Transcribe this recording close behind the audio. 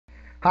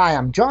Hi,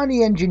 I'm John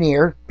the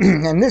Engineer,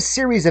 and this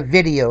series of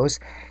videos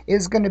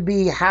is going to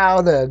be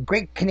how the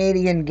great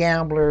Canadian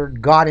gambler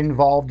got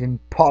involved in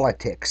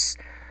politics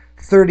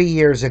 30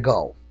 years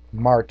ago,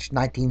 March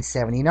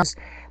 1979.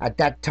 At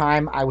that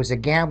time, I was a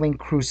gambling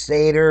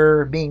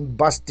crusader, being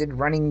busted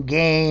running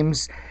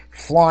games,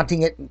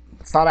 flaunting it.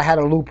 Thought I had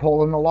a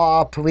loophole in the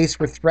law. Police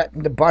were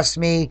threatened to bust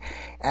me,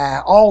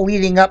 all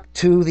leading up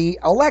to the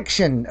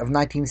election of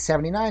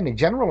 1979, the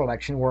general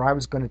election, where I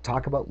was going to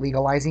talk about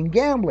legalizing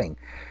gambling.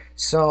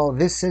 So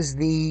this is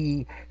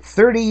the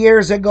 30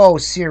 years ago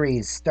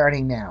series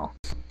starting now.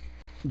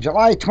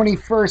 July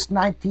 21st,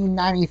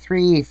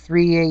 1993,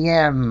 3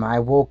 a.m. I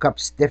woke up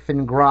stiff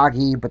and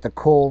groggy, but the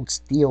cold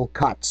steel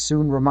cut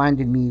soon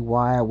reminded me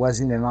why I was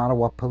in an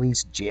Ottawa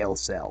police jail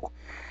cell.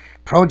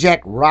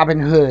 Project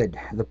Robin Hood.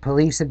 The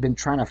police had been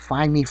trying to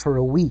find me for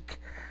a week.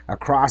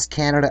 Across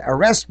Canada,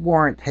 arrest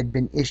warrant had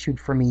been issued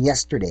for me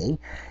yesterday,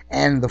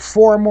 and the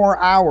 4 more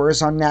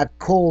hours on that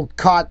cold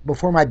cot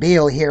before my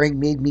bail hearing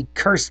made me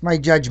curse my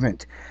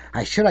judgment.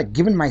 I should have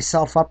given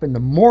myself up in the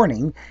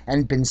morning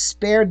and been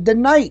spared the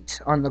night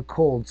on the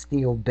cold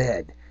steel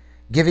bed.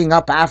 Giving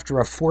up after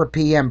a 4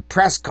 p.m.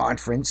 press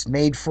conference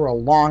made for a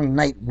long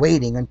night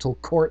waiting until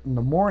court in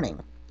the morning.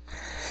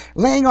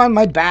 Laying on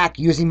my back,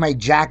 using my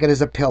jacket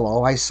as a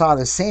pillow, I saw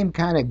the same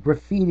kind of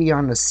graffiti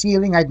on the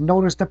ceiling I'd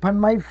noticed upon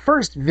my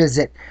first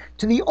visit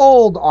to the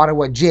old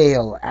Ottawa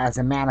jail as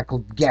a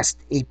manacled guest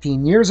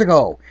 18 years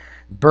ago.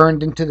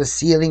 Burned into the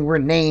ceiling were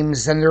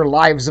names and their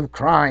lives of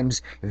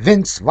crimes.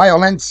 Vince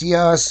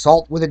Violencia,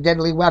 assault with a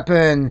deadly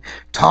weapon.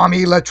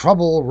 Tommy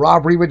LaTrouble,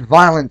 robbery with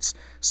violence.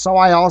 So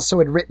I also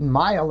had written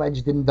my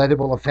alleged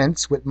indictable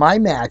offense with my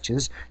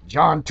matches.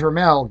 John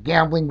Turmel,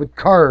 gambling with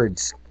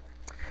cards.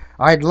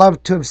 I'd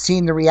love to have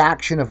seen the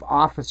reaction of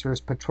officers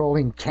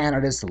patrolling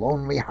Canada's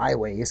lonely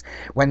highways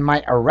when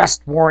my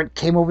arrest warrant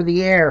came over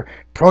the air.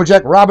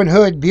 Project Robin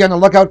Hood, be on the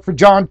lookout for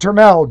John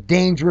Turmel,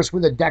 dangerous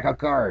with a deck of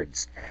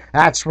cards.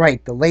 That's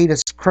right, the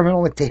latest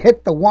criminal to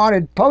hit the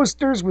wanted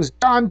posters was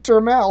John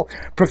Turmel,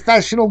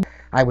 professional.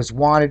 I was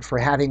wanted for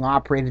having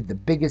operated the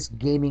biggest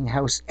gaming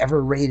house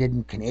ever raided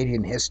in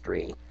Canadian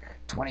history.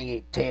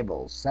 28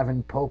 tables,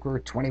 7 poker,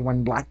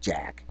 21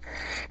 blackjack.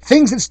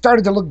 Things had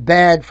started to look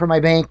bad for my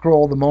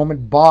bankroll the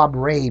moment Bob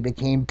Rae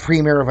became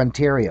Premier of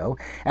Ontario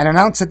and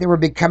announced that they were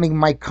becoming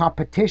my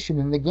competition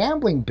in the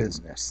gambling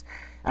business.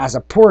 As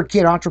a poor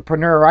kid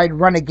entrepreneur, I'd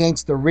run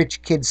against the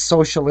rich kid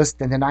socialist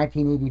in the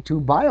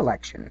 1982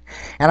 by-election,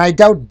 and I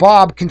doubt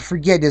Bob can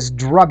forget his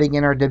drubbing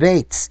in our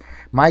debates.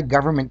 My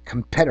government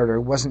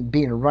competitor wasn't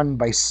being run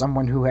by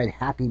someone who had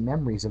happy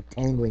memories of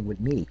tangling with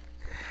me.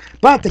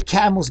 But the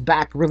camel's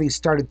back really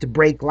started to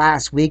break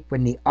last week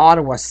when the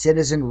Ottawa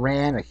Citizen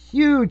ran a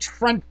huge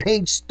front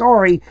page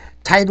story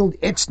titled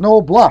 "It's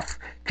No Bluff,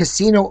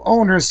 Casino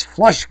Owners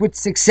Flush with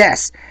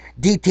Success,"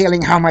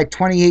 detailing how my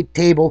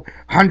 28-table,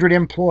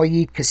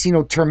 100-employee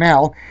Casino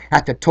Turmel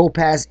at the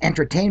Topaz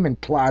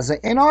Entertainment Plaza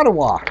in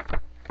Ottawa.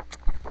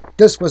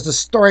 This was the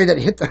story that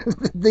hit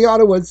the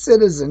Ottawa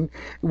Citizen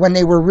when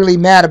they were really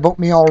mad about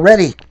me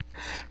already.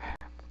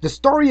 The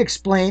story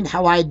explained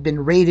how I'd been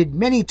raided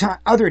many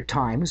other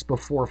times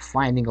before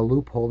finding a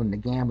loophole in the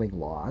gambling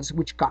laws,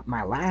 which got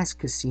my last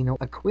casino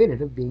acquitted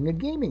of being a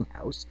gaming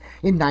house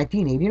in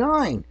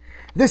 1989.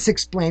 This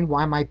explained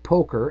why my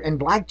poker and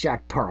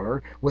blackjack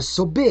parlor was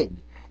so big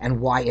and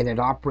why it had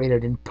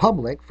operated in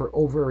public for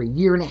over a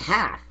year and a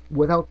half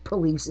without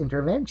police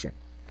intervention.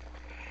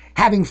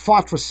 Having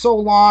fought for so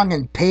long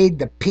and paid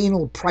the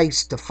penal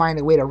price to find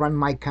a way to run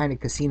my kind of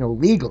casino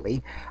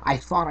legally, I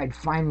thought I'd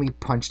finally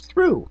punched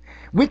through.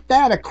 With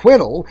that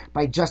acquittal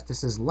by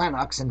Justices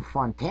Lennox and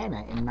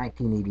Fontana in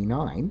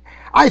 1989,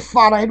 I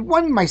thought I had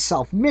won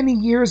myself many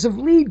years of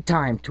lead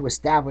time to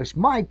establish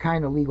my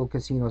kind of legal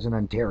casinos in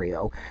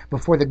Ontario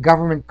before the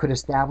government could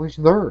establish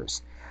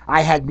theirs. I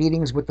had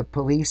meetings with the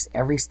police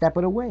every step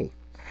of the way.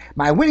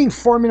 My winning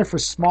formula for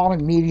small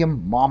and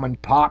medium mom and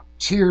pop,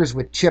 cheers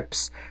with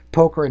chips,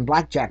 poker and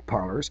blackjack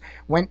parlors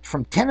went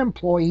from 10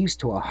 employees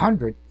to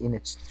 100 in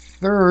its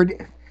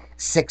third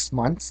 6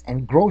 months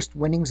and grossed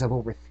winnings of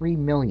over $3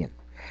 million.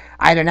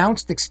 I'd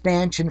announced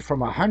expansion from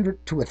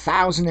 100 to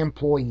 1,000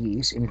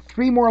 employees in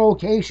 3 more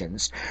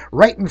locations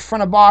right in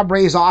front of Bob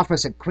Rae's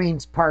office at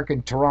Queen's Park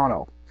in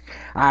Toronto.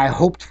 I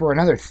hoped for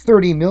another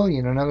 $30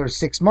 million in another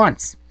 6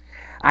 months.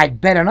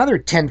 I'd bet another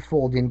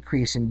tenfold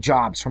increase in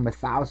jobs from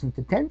 1,000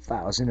 to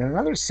 10,000 in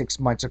another 6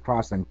 months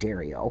across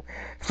Ontario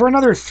for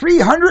another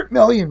 $300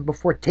 million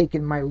before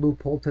taking my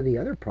loophole to the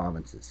other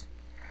provinces.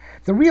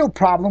 The real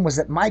problem was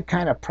that my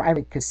kind of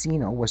private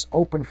casino was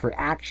open for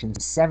action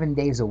 7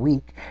 days a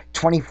week,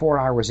 24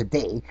 hours a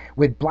day,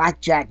 with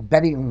blackjack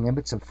betting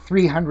limits of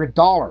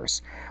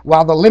 $300,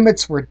 while the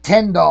limits were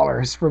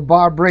 $10 for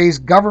Bob Rae's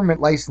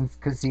government licensed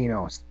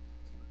casinos.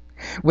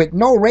 With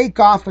no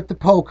rake-off at the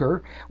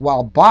poker,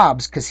 while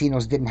Bob's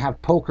casinos didn't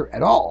have poker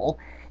at all,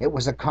 it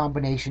was a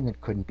combination that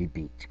couldn't be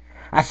beat.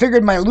 I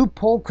figured my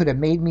loophole could have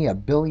made me a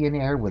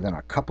billionaire within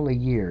a couple of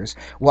years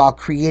while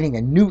creating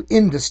a new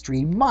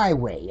industry my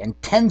way and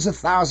tens of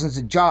thousands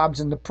of jobs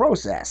in the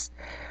process.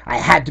 I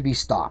had to be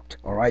stopped,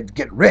 or I'd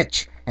get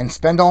rich and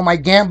spend all my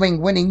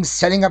gambling winnings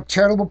setting up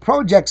charitable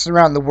projects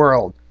around the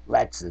world.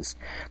 Letz's.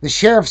 The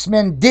sheriff's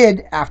men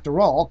did, after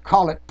all,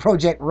 call it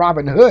Project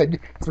Robin Hood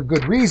for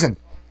good reason.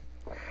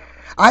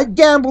 I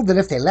gambled that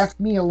if they left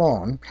me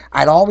alone,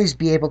 I'd always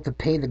be able to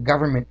pay the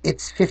government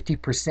its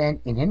 50%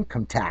 in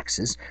income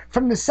taxes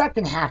from the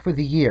second half of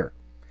the year.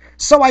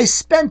 So I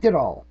spent it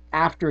all,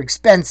 after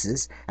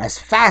expenses, as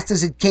fast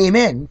as it came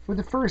in for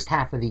the first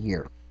half of the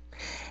year.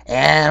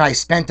 And I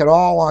spent it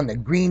all on the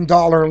green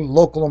dollar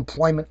local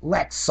employment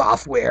let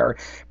software,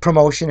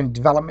 promotion and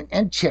development,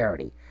 and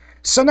charity.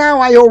 So now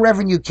I owe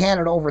Revenue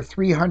Canada over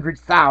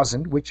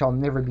 $300,000, which I'll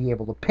never be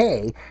able to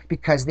pay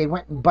because they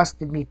went and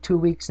busted me 2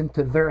 weeks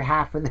into their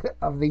half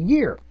of the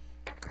year.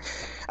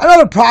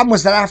 Another problem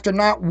was that after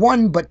not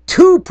one but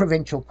two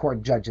provincial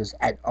court judges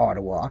at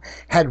Ottawa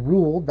had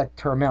ruled that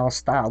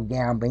Turmel-style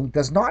gambling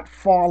does not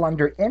fall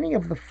under any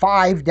of the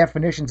 5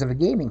 definitions of a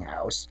gaming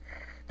house,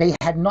 they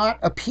had not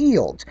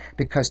appealed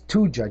because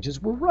 2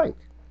 judges were right.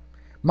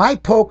 My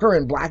poker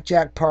and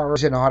blackjack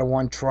parlors in Ottawa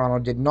and Toronto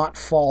did not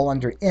fall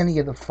under any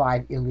of the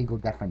 5 illegal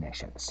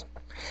definitions.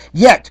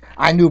 Yet,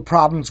 I knew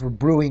problems were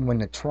brewing when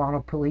the Toronto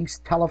police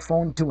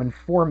telephoned to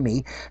inform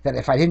me that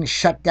if I didn't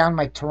shut down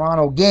my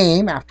Toronto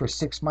game after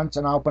 6 months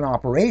in open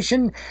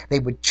operation, they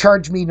would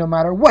charge me no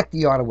matter what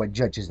the Ottawa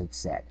judges had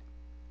said.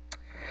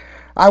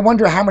 I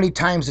wonder how many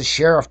times the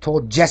sheriff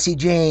told Jesse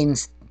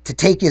James to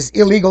take his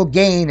illegal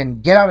gain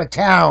and get out of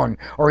town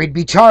or he'd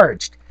be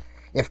charged.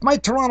 If my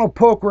Toronto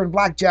poker and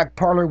blackjack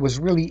parlor was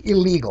really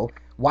illegal,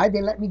 why'd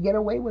they let me get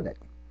away with it?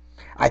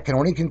 I can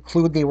only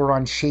conclude they were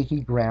on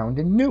shaky ground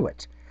and knew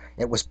it.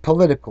 It was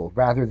political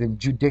rather than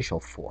judicial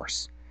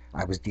force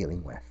I was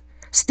dealing with.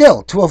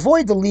 Still, to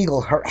avoid the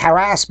legal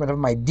harassment of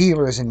my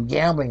dealers and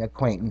gambling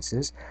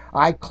acquaintances,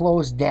 I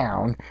closed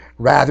down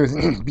rather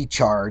than be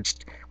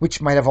charged,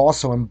 which might have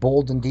also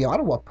emboldened the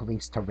Ottawa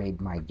police to raid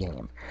my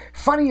game.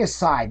 Funny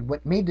aside,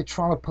 what made the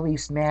Toronto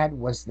police mad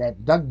was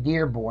that Doug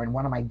Dearborn,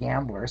 one of my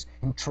gamblers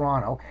in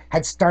Toronto,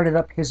 had started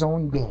up his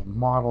own game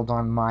modeled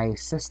on my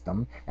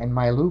system and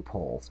my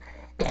loopholes,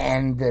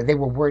 and they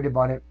were worried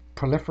about it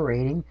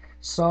proliferating,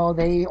 so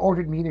they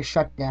ordered me to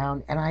shut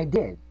down, and I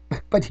did.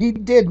 But he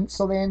didn't,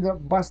 so they ended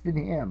up busting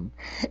him.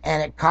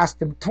 And it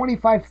cost him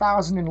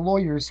 $25,000 in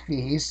lawyer's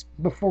fees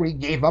before he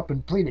gave up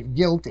and pleaded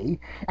guilty.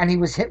 And he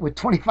was hit with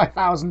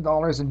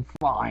 $25,000 in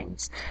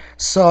fines.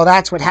 So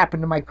that's what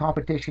happened to my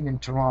competition in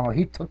Toronto.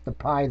 He took the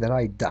pie that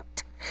I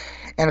ducked.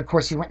 And of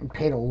course, he went and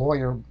paid a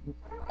lawyer,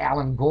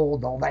 Alan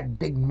Gold, all that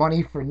big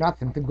money for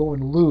nothing to go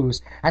and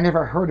lose. I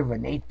never heard of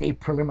an 8-day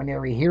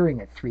preliminary hearing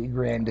at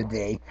 $3,000 a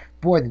day.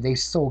 Boy, did they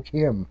soak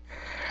him.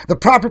 The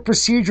proper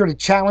procedure to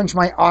challenge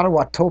my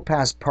Ottawa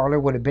Topaz parlor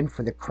would have been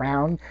for the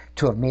Crown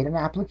to have made an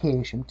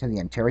application to the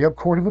Ontario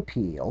Court of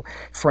Appeal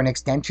for an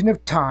extension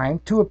of time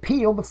to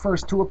appeal the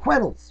first 2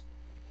 acquittals.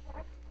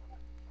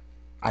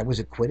 I was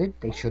acquitted.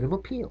 They should have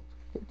appealed.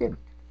 They didn't.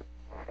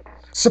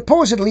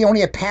 Supposedly,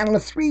 only a panel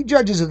of 3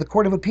 judges of the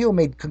Court of Appeal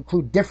may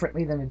conclude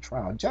differently than the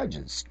trial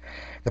judges.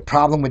 The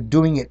problem with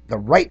doing it the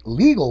right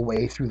legal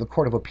way through the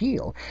Court of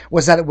Appeal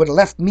was that it would have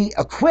left me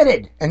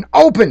acquitted and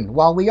open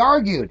while we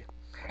argued.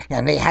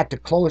 And they had to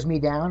close me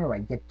down or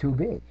I'd get too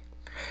big.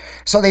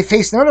 So they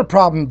faced another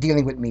problem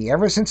dealing with me.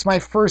 Ever since my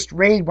first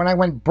raid, when I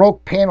went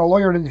broke paying a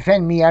lawyer to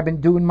defend me, I've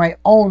been doing my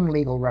own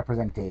legal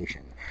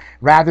representation.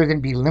 Rather than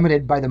be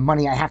limited by the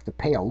money I have to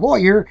pay a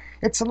lawyer,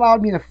 it's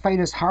allowed me to fight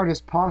as hard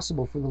as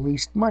possible for the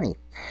least money.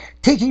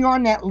 Taking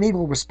on that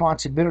legal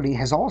responsibility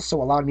has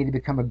also allowed me to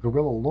become a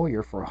guerrilla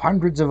lawyer for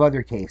hundreds of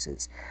other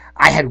cases.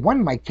 I had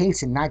won my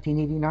case in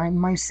 1989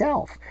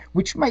 myself,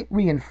 which might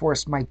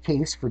reinforce my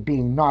case for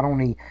being not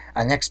only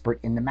an expert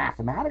in the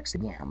mathematics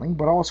of gambling,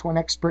 but also an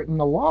expert in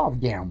the law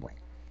of gambling.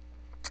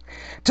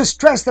 To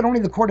stress that only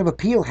the Court of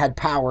Appeal had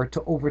power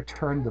to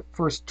overturn the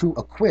first 2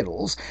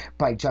 acquittals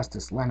by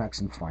Justice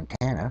Lennox and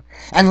Fontana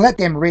and let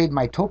them raid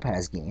my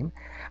Topaz game,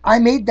 I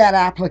made that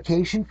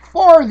application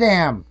for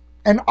them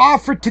and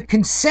offered to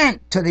consent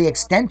to the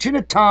extension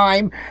of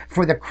time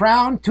for the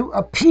Crown to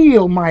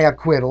appeal my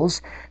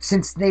acquittals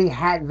since they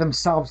hadn't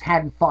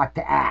thought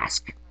to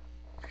ask.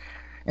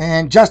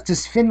 And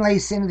Justice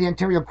Finlayson of the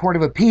Ontario Court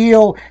of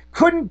Appeal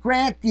couldn't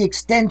grant the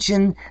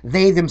extension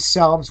they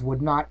themselves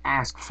would not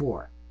ask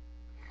for.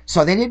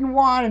 So they didn't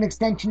want an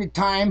extension of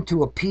time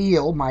to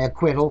appeal my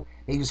acquittal.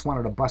 They just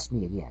wanted to bust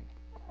me again.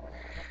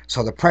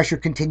 So the pressure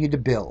continued to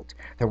build.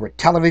 There were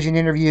television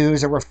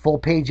interviews. There were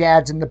full-page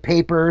ads in the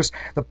papers.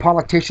 The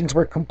politicians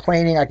were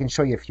complaining. I can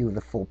show you a few of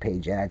the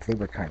full-page ads. They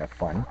were kind of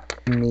fun.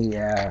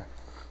 There's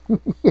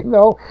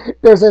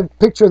a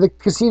picture of the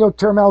Casino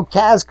Turmel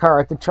Kaz car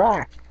at the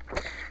track.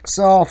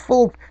 So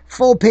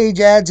full-page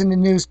ads in the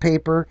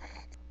newspaper.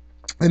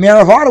 The mayor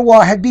of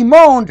Ottawa had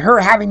bemoaned her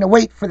having to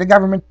wait for the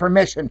government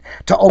permission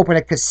to open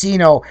a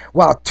casino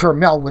while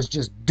Turmel was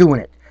just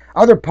doing it.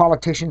 Other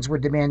politicians were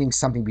demanding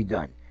something be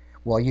done.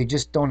 Well, you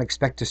just don't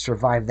expect to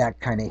survive that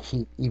kind of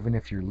heat, even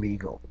if you're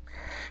legal.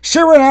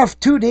 Sure enough,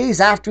 2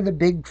 days after the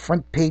big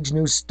front page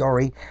news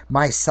story,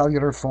 my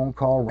cellular phone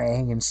call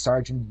rang, and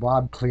Sergeant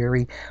Bob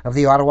Cleary of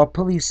the Ottawa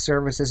Police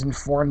Services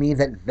informed me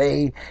that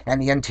they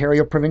and the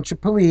Ontario Provincial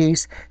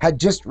Police had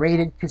just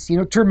raided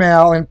Casino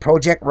Turmel and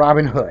Project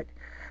Robin Hood.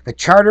 The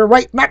charter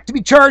right not to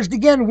be charged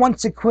again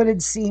once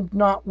acquitted seemed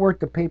not worth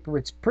the paper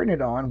it's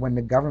printed on when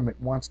the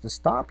government wants to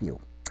stop you.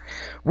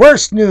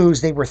 Worst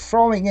news, they were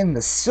throwing in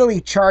the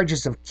silly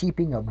charges of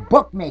keeping a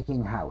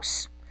bookmaking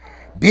house,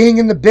 being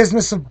in the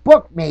business of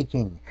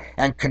bookmaking,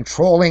 and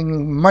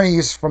controlling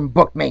monies from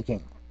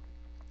bookmaking.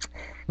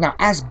 Now,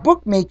 as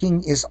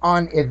bookmaking is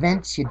on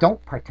events you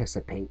don't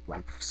participate,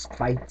 like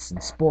fights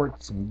and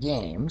sports and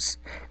games,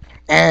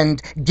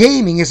 and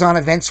gaming is on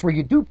events where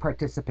you do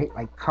participate,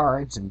 like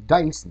cards and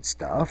dice and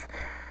stuff,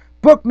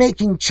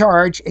 bookmaking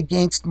charge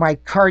against my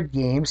card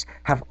games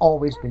have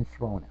always been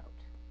thrown out.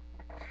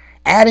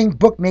 Adding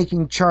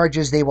bookmaking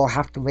charges they will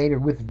have to later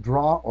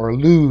withdraw or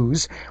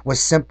lose was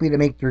simply to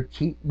make their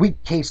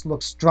weak case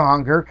look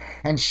stronger,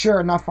 and sure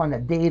enough, on the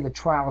day the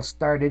trial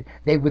started,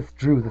 they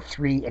withdrew the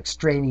three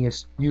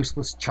extraneous,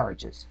 useless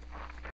charges.